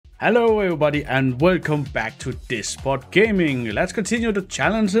Hello everybody and welcome back to Despot Gaming. Let's continue the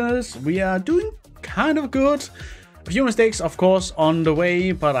challenges. We are doing kind of good. A few mistakes of course on the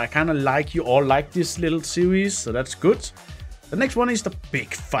way, but I kind of like you all like this little series, so that's good. The next one is the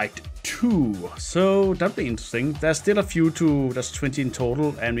Big Fight 2. So that'll be interesting. There's still a few to, there's 20 in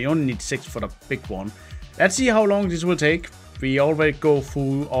total and we only need 6 for the big one. Let's see how long this will take. We already go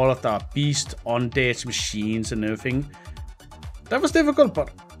through all of the beast undead machines and everything. That was difficult,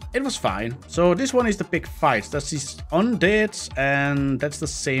 but it was fine. So this one is the big fight. That's these undead, and that's the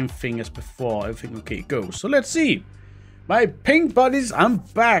same thing as before. Everything okay goes. So let's see. My pink buddies, I'm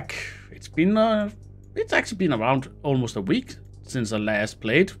back. It's actually been around almost a week since I last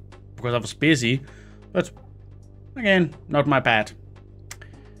played because I was busy. But again, not my bad.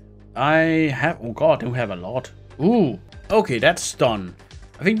 I have, oh god, we have a lot. Ooh, okay, that's done.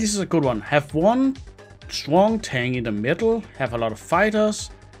 I think this is a good one. Have one strong tank in the middle. Have a lot of fighters.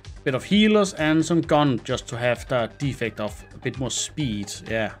 Bit of healers and some gun just to have the defect of a bit more speed.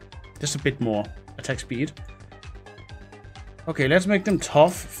 Yeah, just a bit more attack speed. Okay, let's make them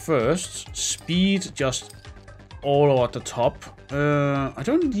tough first. Speed just all over the top. I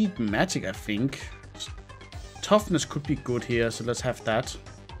don't need magic, I think. Toughness could be good here, so let's have that.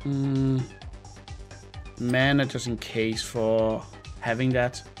 Mana just in case for having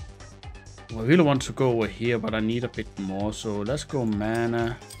that. I really want to go over here, but I need a bit more, so let's go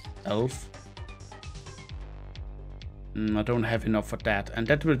mana. Elf. I don't have enough for that, and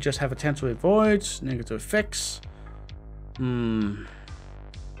that will just have a chance to avoid negative effects. Cannot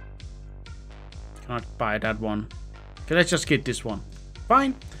buy that one. Okay, let's just get this one.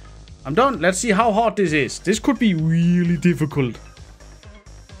 Fine, I'm done. Let's see how hard this is. This could be really difficult.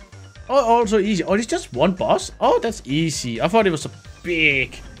 Oh, also easy. Oh, it's just one boss. Oh, that's easy. I thought it was a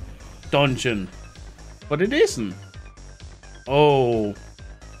big dungeon, but it isn't. Oh.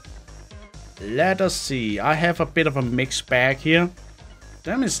 Let us see. I have a bit of a mixed bag here.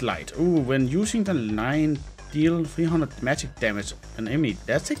 Damage light. Ooh, when using the line, deal 300 magic damage an enemy.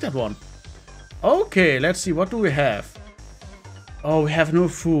 Let's take that one. Okay, let's see. What do we have? Oh, we have no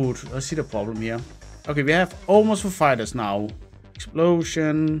food. I see the problem here. Okay, we have almost full fighters now.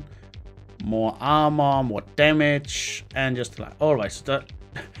 Explosion, more armor, more damage, and just like alright. So that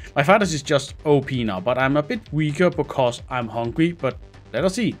my fighters is just OP now, but I'm a bit weaker because I'm hungry. But let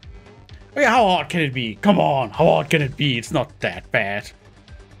us see. Okay, how hard can it be? Come on, how hard can it be? It's not that bad.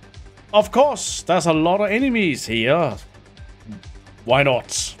 Of course, there's a lot of enemies here. Why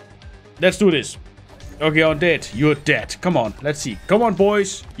not? Let's do this. Okay, undead, you're dead. Come on, let's see. Come on,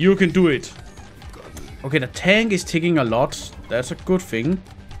 boys, you can do it. Okay, the tank is taking a lot. That's a good thing.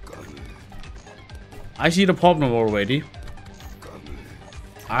 I see the problem already.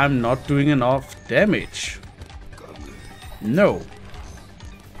 I'm not doing enough damage. No.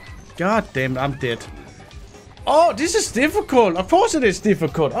 God damn, I'm dead. Oh, this is difficult. Of course it is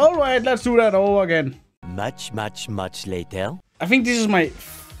difficult. All right, let's do that over again. Much later. I think this is my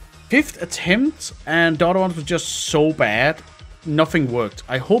 5th attempt, and the other one was just so bad. Nothing worked.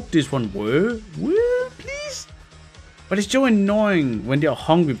 I hope this one will, please. But it's so annoying when they're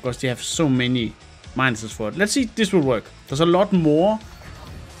hungry because they have so many minuses for it. Let's see if this will work. There's a lot more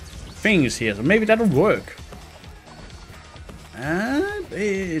things here, so maybe that'll work. And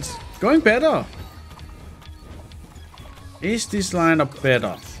it's going better. Is this lineup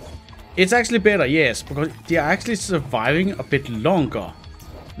better? It's actually better, yes, because they are actually surviving a bit longer.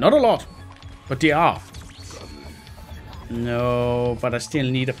 Not a lot, but they are. No, but I still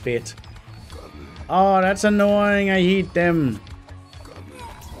need a bit. Oh, that's annoying. I hate them.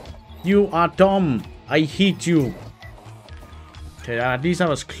 You are dumb. I hate you. Okay, at least I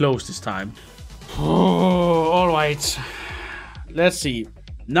was close this time. Oh, alright. Let's see.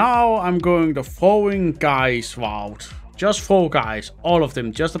 Now I'm going the throwing guys route. Just throw guys. All of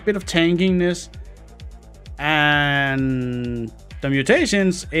them. Just a bit of tankiness. And the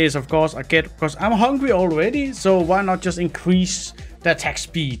mutations is, of course, I get because I'm hungry already. So why not just increase the attack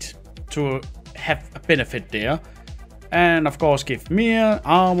speed to have a benefit there. And, of course, give me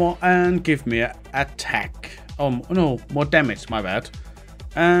armor and give me attack. Oh, no. More damage. My bad.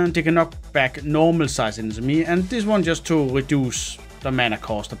 And they can knock back normal size into me. And this one just to reduce the mana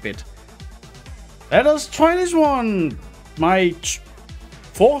cost a bit. Let us try this one. My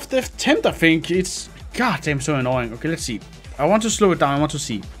 4th attempt, I think. It's goddamn so annoying. Okay, let's see. I want to slow it down. I want to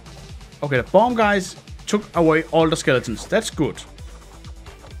see. Okay, the bomb guys took away all the skeletons. That's good.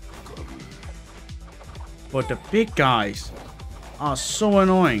 But the big guys are so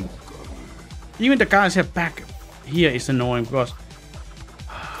annoying. Even the guys here back here is annoying because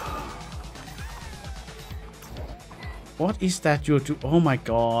What is that you're doing? Oh my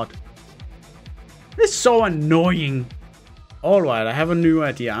god. It's so annoying. Alright, I have a new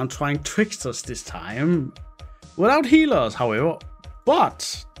idea. I'm trying tricksters this time. Without healers, however.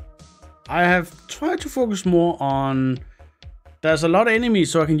 But I have tried to focus more on... There's a lot of enemies,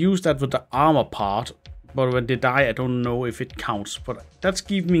 so I can use that with the armor part. But when they die, I don't know if it counts. But that's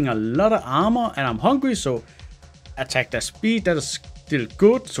giving me a lot of armor, and I'm hungry, so attack their speed, that is still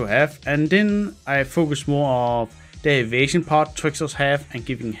good to have. And then I focus more on the evasion part tricksters have and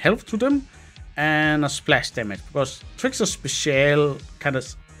giving health to them. And a splash damage, because Trickster's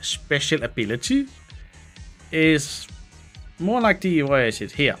special ability is more like the, where is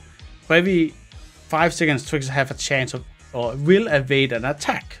it, here. For every 5 seconds, Trickster have a chance of, or will evade an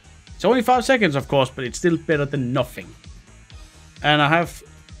attack. It's only 5 seconds, of course, but it's still better than nothing. And I have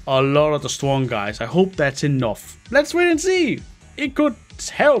a lot of the strong guys. I hope that's enough. Let's wait and see. It could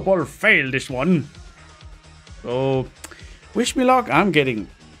help or fail this one. So, wish me luck. I'm getting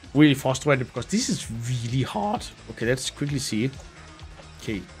really frustrated because this is really hard. Okay, let's quickly see.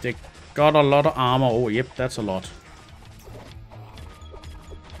 Okay, they got a lot of armor. Oh, yep, that's a lot.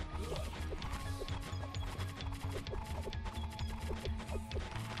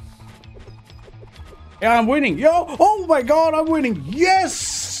 Yeah, I'm winning. Yo, oh my god, I'm winning.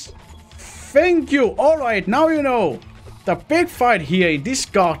 Yes! Thank you. Alright, now you know. The big fight here in this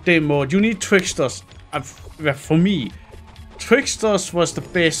goddamn mode, you need tricksters. For me, tricksters was the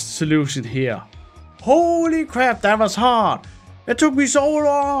best solution here. Holy crap, that was hard. It took me so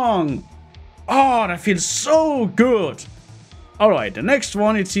long. Oh, that feels so good. Alright, the next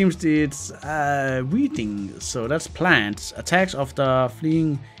one, it seems it's weeding. So that's plants. Attacks of the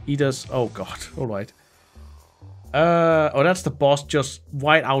fleeing eaters. Oh god, alright. Oh, that's the boss just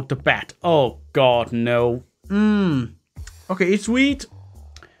right out the bat. Oh god, no. Okay, it's wheat.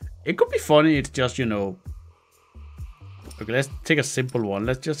 It could be funny, it's just, you know. Okay, let's take a simple one.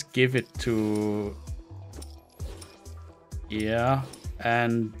 Let's just give it to... Yeah,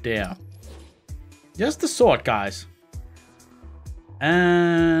 and there. Just the sword, guys.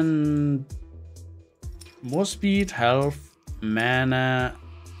 And... more speed, health, mana.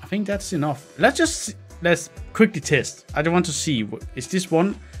 I think that's enough. Let's quickly test. I don't want to see. Is this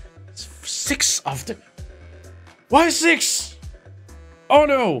one? It's 6 of them. Why 6? Oh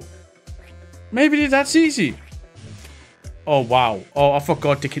no. Maybe that's easy. Oh wow. Oh, I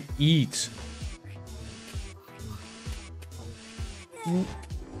forgot they can eat.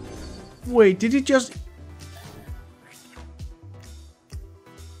 Wait, did it just...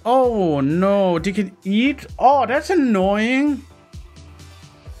 Oh no, they can eat? Oh, that's annoying.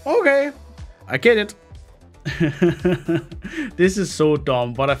 Okay, I get it. This is so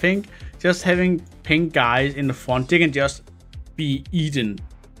dumb, but I think just having pink guys in the front, they can just be eaten.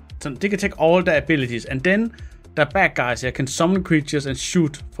 So they can take all the abilities, and then the bad guys here can summon creatures and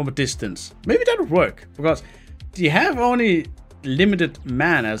shoot from a distance. Maybe that would work, because they have only limited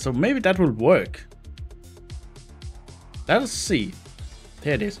mana, so maybe that will work. Let's see.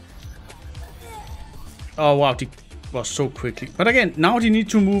 There it is. Oh wow, they was so quickly. But again, now they need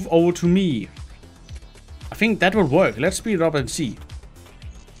to move over to me. I think that will work. Let's speed it up and see.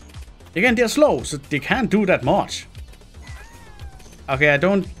 Again, they're slow, so they can't do that much. Okay, I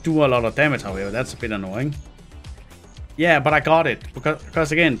don't do a lot of damage, however. That's a bit annoying. Yeah, but I got it.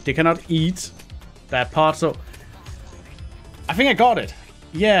 Because again, they cannot eat that part, so... I think I got it.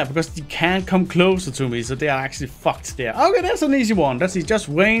 Yeah, because they can't come closer to me, so they are actually fucked there. Okay, that's an easy one. That's it. Just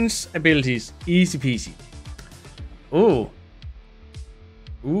range abilities. Easy peasy. Ooh.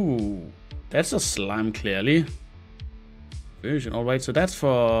 Ooh. That's a slime, clearly. Version. Alright, so that's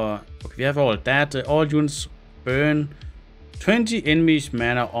for... Okay, we have all that. All units burn 20 enemies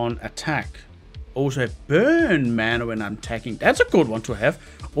mana on attack. Also have burn mana when I'm attacking. That's a good one to have.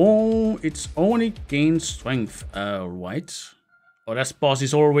 Oh, it's only gain strength. Right. Oh, that boss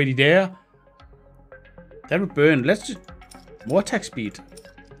is already there. That will burn. Let's just... More attack speed.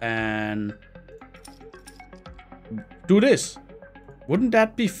 And... do this. Wouldn't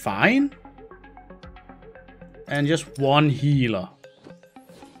that be fine? And just one healer.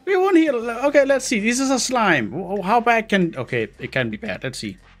 We one healer. Okay, let's see. This is a slime. How bad can... Okay, it can be bad. Let's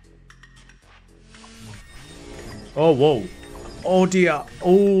see. Oh, whoa. Oh, dear.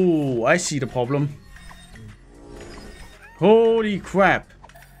 Oh, I see the problem. Holy crap.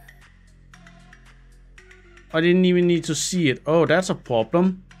 I didn't even need to see it. Oh, that's a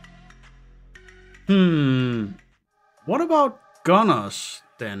problem. What about gunners,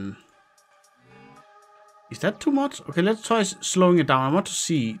 then? Is that too much? Okay, let's try slowing it down. I want to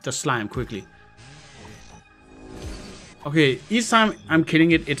see the slime quickly. Okay, each time I'm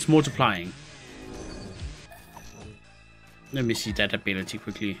killing it, it's multiplying. Let me see that ability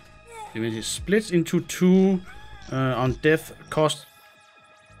quickly. It splits into 2 on death.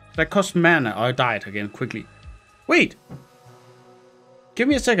 That costs mana. Oh, I died again quickly. Wait! Give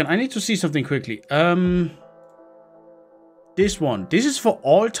me a second. I need to see something quickly. This one. This is for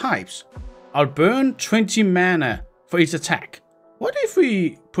all types. I'll burn 20 mana for each attack. What if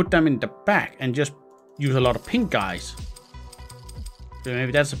we put them in the back and just use a lot of pink guys?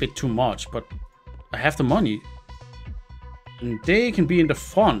 Maybe that's a bit too much, but I have the money. And they can be in the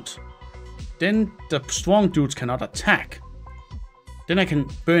front. Then the strong dudes cannot attack. Then I can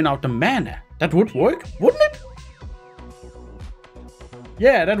burn out the mana. That would work, wouldn't it?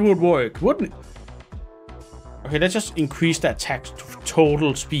 Yeah, that would work, wouldn't it? Okay, let's just increase the attack to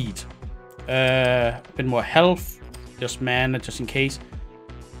total speed. A bit more health. Just mana, just in case.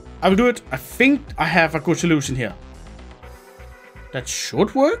 I will do it. I think I have a good solution here. That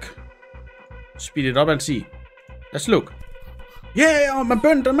should work. Speed it up and see. Let's look. Yeah, I'm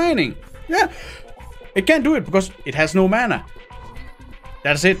burnt remaining. Yeah. It can't do it because it has no mana.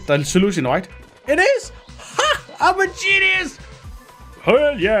 That's it. The solution, right? It is. Ha! I'm a genius.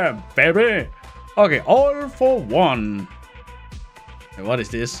 Hell yeah, baby. Okay, all for one. What is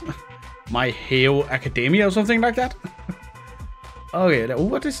this? My Hero Academia or something like that? Okay,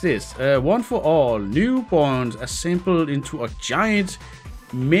 what is this? One for all. Newborns assembled into a giant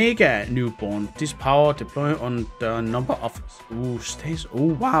mega newborn. This power deploy on the number of stays.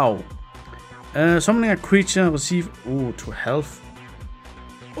 Oh wow. Summoning a creature receive 2 health.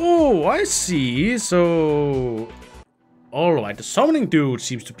 Oh, I see. So alright, the summoning dude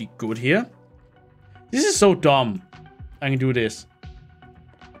seems to be good here. This is so dumb. I can do this.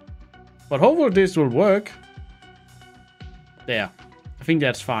 But hopefully this will work. There. I think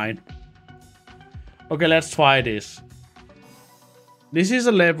that's fine. Okay, let's try this. This is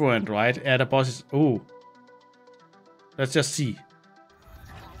a labyrinth, right? Yeah, the boss is... Oh. Let's just see.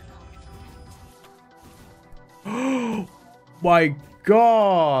 Oh my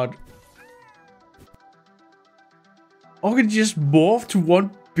god. Oh, can just morph to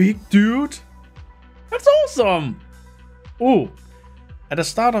one big dude? That's awesome. Oh. At the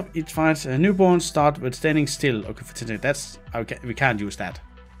start of each fight, newborns start with standing still. Okay, for today, that's okay. We can't use that.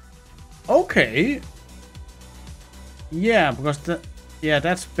 Okay. Yeah, because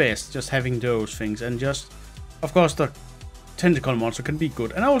that's best. Just having those things and just, of course, the tentacle monster can be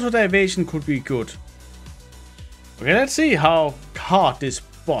good, and also the evasion could be good. Okay, let's see how hard this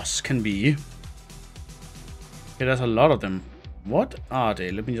boss can be. Okay, there's a lot of them. What are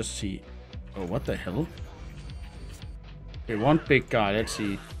they? Let me just see. Oh, what the hell? Okay, one big guy, let's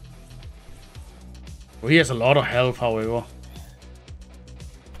see. Oh, he has a lot of health, however.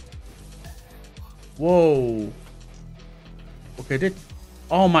 Whoa. Okay,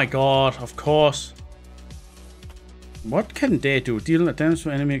 oh my god, of course. What can they do? Deal damage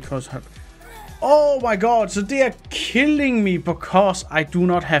to enemy cause hurt. Oh my god, so they are killing me because I do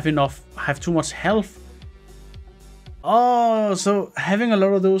not have too much health. Oh, so having a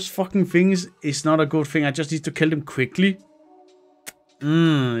lot of those fucking things is not a good thing. I just need to kill them quickly.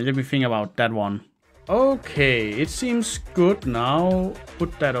 Let me think about that one. Okay, it seems good now.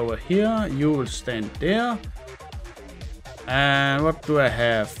 Put that over here. You will stand there. And what do I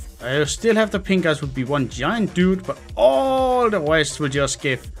have? I still have the pink guys would be one giant dude, but all the rest will just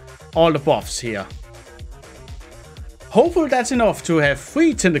give all the buffs here. Hopefully that's enough to have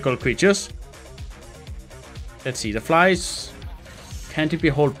 3 tentacle creatures. Let's see, the flies. Can't it be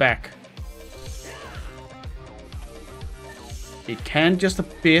held back? It can just a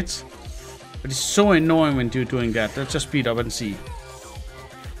bit. But it's so annoying when you're doing that. Let's just speed up and see.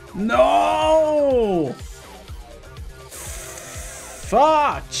 No!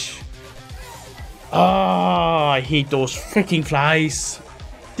 Fudge! Ah, I hate those freaking flies.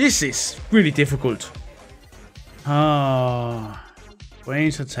 This is really difficult. Ah,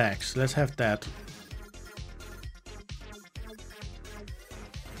 range attacks. Let's have that.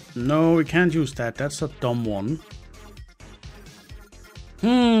 No, we can't use that. That's a dumb one.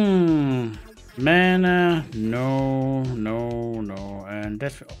 Mana. No. And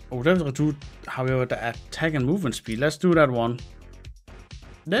that's... Oh, that will do, however, the attack and movement speed. Let's do that one.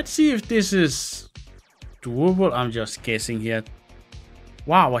 Let's see if this is doable. I'm just guessing here.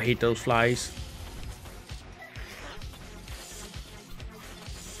 Wow, I hate those flies.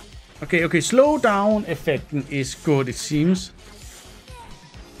 Okay, slow down effect is good, it seems.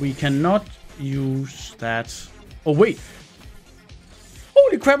 We cannot use that. Oh, wait.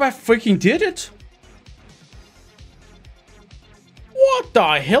 Holy crap, I freaking did it. What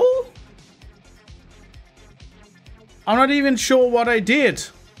the hell? I'm not even sure what I did.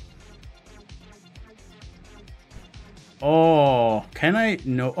 Oh, can I?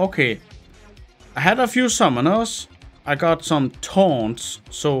 No, okay. I had a few summoners. I got some taunts,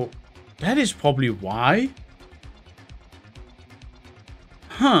 so that is probably why.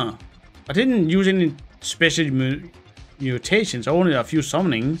 Huh. I didn't use any special mutations, only a few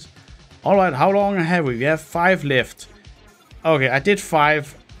summonings. Alright, how long have we? We have 5 left. Okay, I did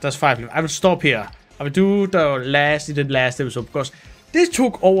 5. That's 5 left. I will stop here. I will do the last episode because this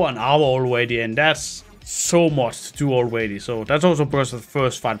took over an hour already, and that's so much to do already. So that's also because of the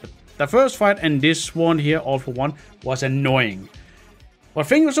first fight. But the first fight and this one here, all for one, was annoying. But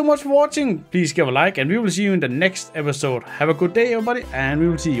thank you so much for watching. Please give a like, and we will see you in the next episode. Have a good day, everybody, and we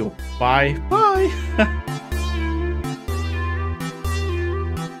will see you. Bye. Bye.